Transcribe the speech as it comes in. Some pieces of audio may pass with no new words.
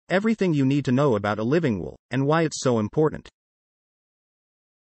everything you need to know about a living will, and why it's so important.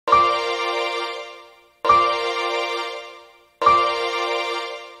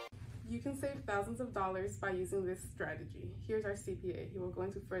 You can save thousands of dollars by using this strategy. Here's our CPA. He will go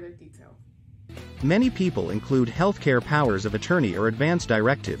into further detail. Many people include healthcare powers of attorney or advance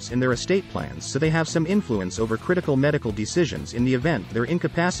directives in their estate plans so they have some influence over critical medical decisions in the event they're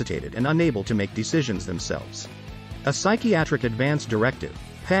incapacitated and unable to make decisions themselves. A psychiatric advance directive,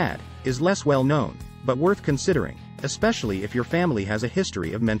 PAD, is less well known, but worth considering, especially if your family has a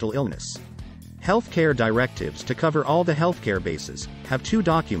history of mental illness. Healthcare directives to cover all the healthcare bases have two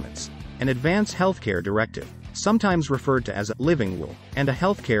documents: an advance healthcare directive, sometimes referred to as a living will, and a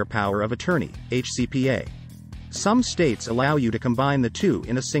healthcare power of attorney, HCPA. Some states allow you to combine the two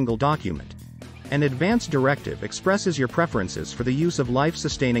in a single document. An advance directive expresses your preferences for the use of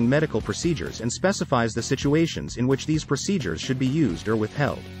life-sustaining medical procedures and specifies the situations in which these procedures should be used or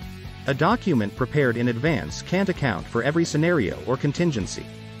withheld. A document prepared in advance can't account for every scenario or contingency.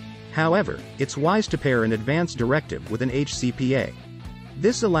 However, it's wise to pair an advance directive with an HCPA.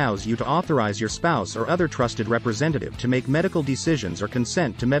 This allows you to authorize your spouse or other trusted representative to make medical decisions or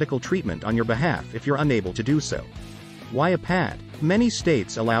consent to medical treatment on your behalf if you're unable to do so. Why a PAD? Many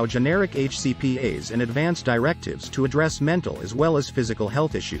states allow generic HCPAs and advance directives to address mental as well as physical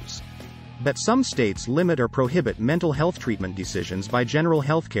health issues. But some states limit or prohibit mental health treatment decisions by general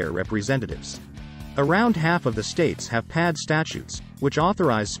healthcare representatives. Around half of the states have PAD statutes, which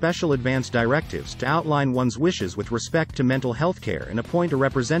authorize special advance directives to outline one's wishes with respect to mental health care and appoint a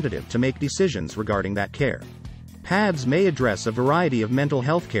representative to make decisions regarding that care. PADs may address a variety of mental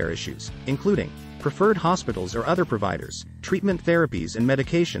health care issues, including preferred hospitals or other providers, treatment therapies and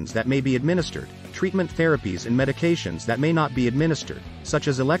medications that may be administered, treatment therapies and medications that may not be administered, such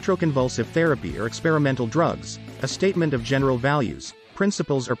as electroconvulsive therapy or experimental drugs, a statement of general values,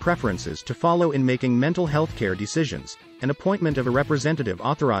 principles or preferences to follow in making mental health care decisions, an appointment of a representative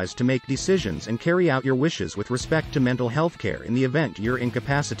authorized to make decisions and carry out your wishes with respect to mental health care in the event you're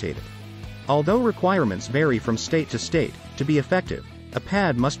incapacitated. Although requirements vary from state to state, to be effective, a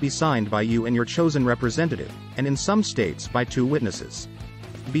PAD must be signed by you and your chosen representative, and in some states by two witnesses.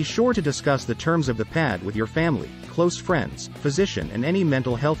 Be sure to discuss the terms of the PAD with your family, close friends, physician and any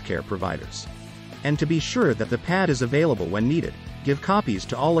mental health care providers. And to be sure that the PAD is available when needed, give copies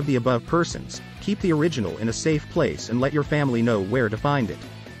to all of the above persons, keep the original in a safe place and let your family know where to find it.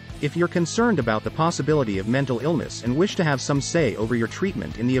 If you're concerned about the possibility of mental illness and wish to have some say over your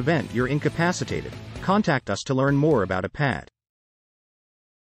treatment in the event you're incapacitated, contact us to learn more about a PAD.